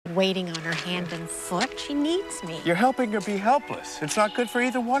waiting on her hand and foot. She needs me. You're helping her be helpless. It's not good for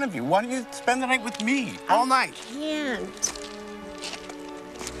either one of you. Why don't you spend the night with me all night? I can't.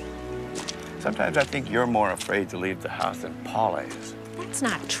 Sometimes I think you're more afraid to leave the house than Paula is. That's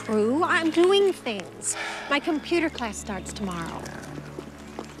not true. I'm doing things. My computer class starts tomorrow.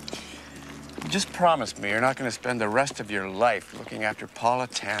 Just promise me you're not going to spend the rest of your life looking after Paula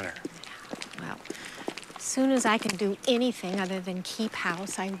Tanner. Well, as soon as I can do anything other than keep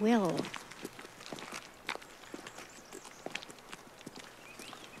house, I will.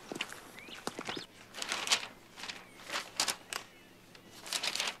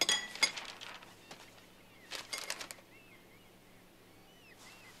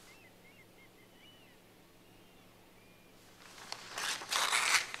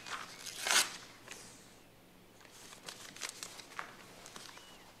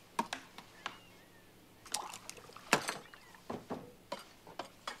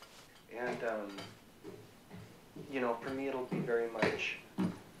 You know, for me it'll be very much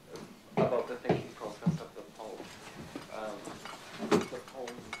about the thinking process of the poem. The poem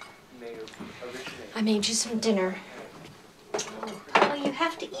may have originated. I made you some dinner. Oh, you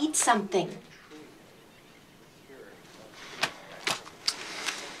have to eat something.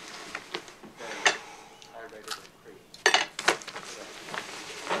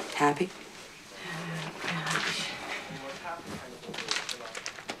 Happy?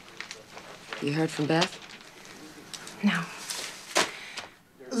 You heard from Beth? No.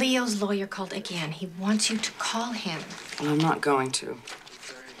 Leo's lawyer called again. He wants you to call him. Well, I'm not going to.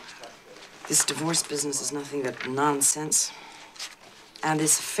 This divorce business is nothing but nonsense. And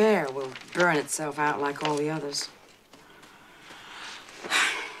this affair will burn itself out like all the others.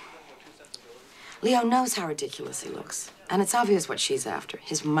 Leo knows how ridiculous he looks. And it's obvious what she's after.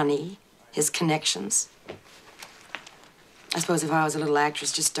 His money, his connections. I suppose if I was a little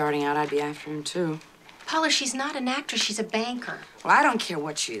actress just starting out, I'd be after him, too. Paula, she's not an actress. She's a banker. Well, I don't care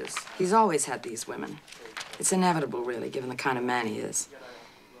what she is. He's always had these women. It's inevitable, really, given the kind of man he is.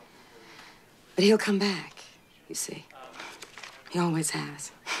 But he'll come back, you see. He always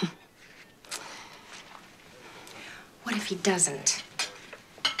has. What if he doesn't?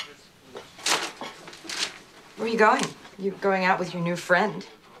 Where are you going? You going out with your new friend?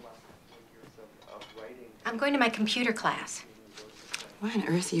 I'm going to my computer class. Why on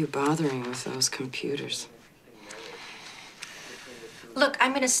earth are you bothering with those computers? Look, I'm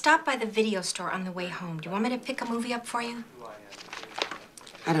going to stop by the video store on the way home. Do you want me to pick a movie up for you?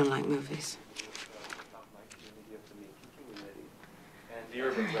 I don't like movies.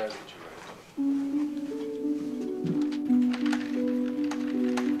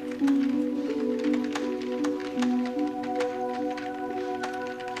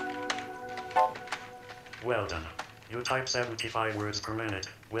 Well done. You type 75 words per minute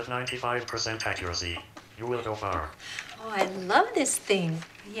with 95% accuracy. You will go far. Oh, I love this thing.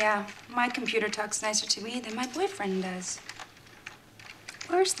 Yeah, my computer talks nicer to me than my boyfriend does.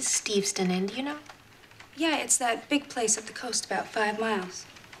 Where's the Steveston Inn, do you know? Yeah, it's that big place up the coast about 5 miles.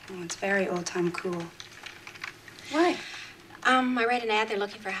 Oh, it's very old-time cool. Why? I read an ad. They're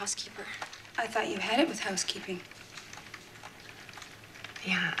looking for a housekeeper. I thought you had it with housekeeping.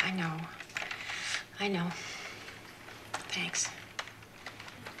 Yeah, I know. I know. Thanks.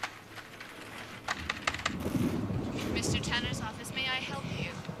 Mr. Tanner's office, may I help you?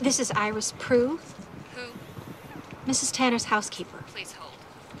 This is Iris Prue, Who? Mrs. Tanner's housekeeper. Please hold.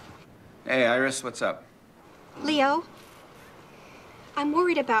 Hey, Iris, what's up? Leo, I'm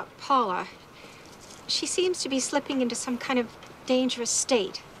worried about Paula. She seems to be slipping into some kind of dangerous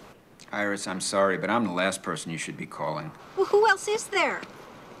state. Iris, I'm sorry, but I'm the last person you should be calling. Well, who else is there?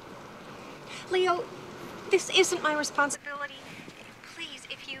 Leo, this isn't my responsibility. Please,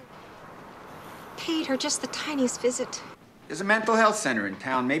 if you paid her just the tiniest visit. There's a mental health center in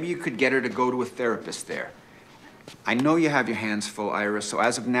town. Maybe you could get her to go to a therapist there. I know you have your hands full, Iris, so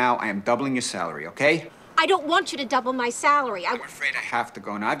as of now, I am doubling your salary, okay? I don't want you to double my salary. I'm afraid I have to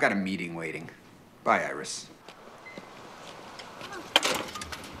go now. I've got a meeting waiting. Bye, Iris.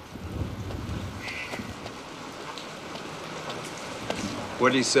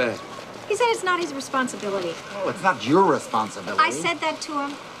 What did he say? He said it's not his responsibility. Oh, it's not your responsibility. I said that to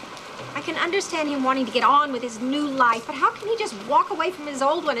him. I can understand him wanting to get on with his new life, but how can he just walk away from his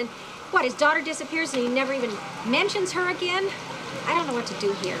old one and, what, his daughter disappears and he never even mentions her again? I don't know what to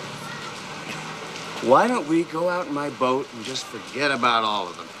do here. Why don't we go out in my boat and just forget about all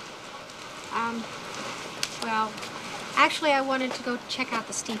of them? Well, actually, I wanted to go check out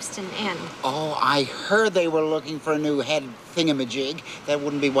the Steveston Inn. Oh, I heard they were looking for a new head thingamajig. That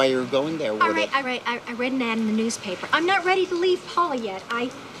wouldn't be why you were going there, would it? All right. I read an ad in the newspaper. I'm not ready to leave Paula yet. I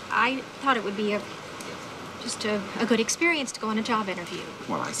I thought it would be just a good experience to go on a job interview.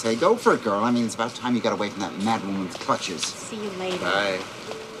 Well, I say go for it, girl. I mean, it's about time you got away from that mad woman's clutches. See you later. Bye.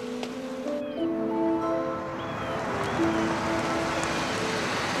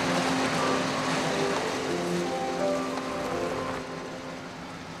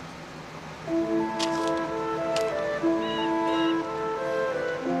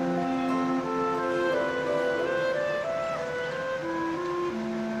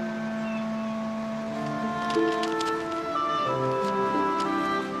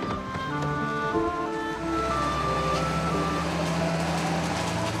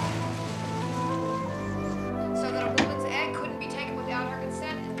 So that a woman's egg couldn't be taken without her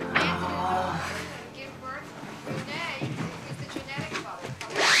consent and give birth. Renee is the genetic father.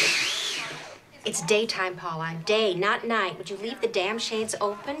 It's daytime, Paula. Day, not night. Would you leave the damn shades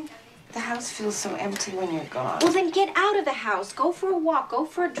open? The house feels so empty when you're gone. Well, then get out of the house. Go for a walk. Go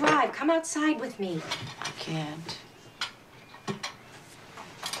for a drive. Come outside with me. I can't.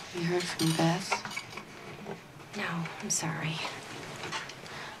 You heard from Beth? No, I'm sorry.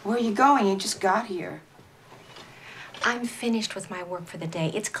 Where are you going? You just got here. I'm finished with my work for the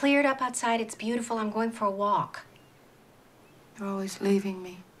day. It's cleared up outside. It's beautiful. I'm going for a walk. You're always leaving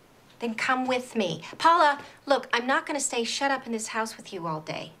me. Then come with me. Paula, look, I'm not going to stay shut up in this house with you all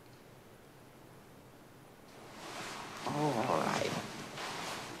day. Oh, all right.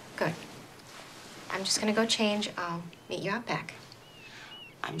 Good. I'm just going to go change. I'll meet you out back.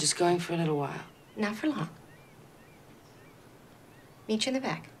 I'm just going for a little while. Not for long. Meet you in the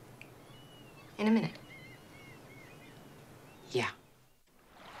back. In a minute. Yeah.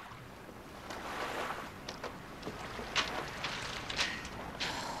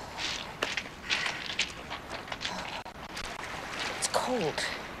 It's cold.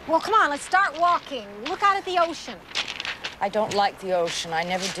 Well, come on, let's start walking. Look out at the ocean. I don't like the ocean. I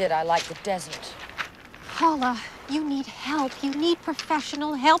never did. I like the desert. Paula, you need help. You need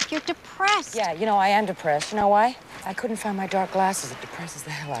professional help. You're depressed. Yeah, you know, I am depressed. You know why? I couldn't find my dark glasses. It depresses the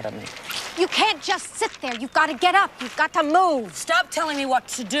hell out of me. You can't just sit there. You've got to get up. You've got to move. Stop telling me what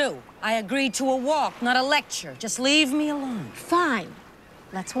to do. I agreed to a walk, not a lecture. Just leave me alone. Fine.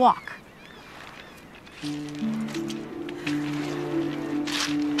 Let's walk.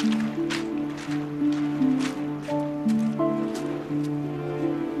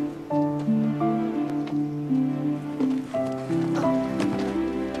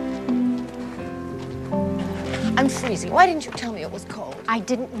 I'm freezing. Why didn't you tell me it was cold? I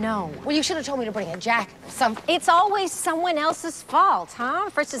didn't know. Well, you should have told me to bring a jacket or something. It's always someone else's fault, huh?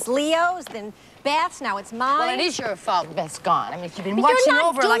 First it's Leo's, then Beth's, now it's mine. Well, it is your fault Beth's gone. I mean, if you've been But watching you're not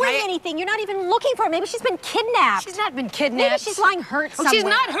over doing like anything. You're not even looking for her. Maybe she's been kidnapped. She's not been kidnapped. Maybe she's lying hurt Oh, somewhere. she's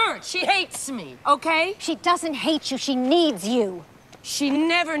not hurt. She hates me, okay? She doesn't hate you. She needs you. She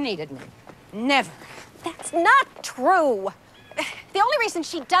never needed me. Never. That's not true. The only reason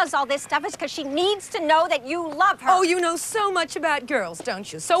she does all this stuff is because she needs to know that you love her. Oh, you know so much about girls,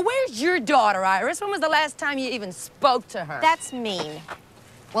 don't you? So where's your daughter, Iris? When was the last time you even spoke to her? That's mean.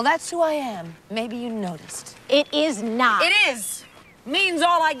 Well, that's who I am. Maybe you noticed. It is not. It is. Means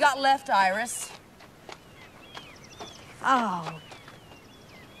all I got left, Iris. Oh.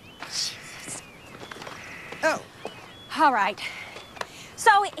 Jesus. Oh. All right.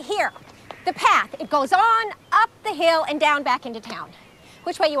 So here, the path, it goes on, up the hill, and down back into town.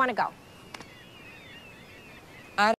 Which way you want to go?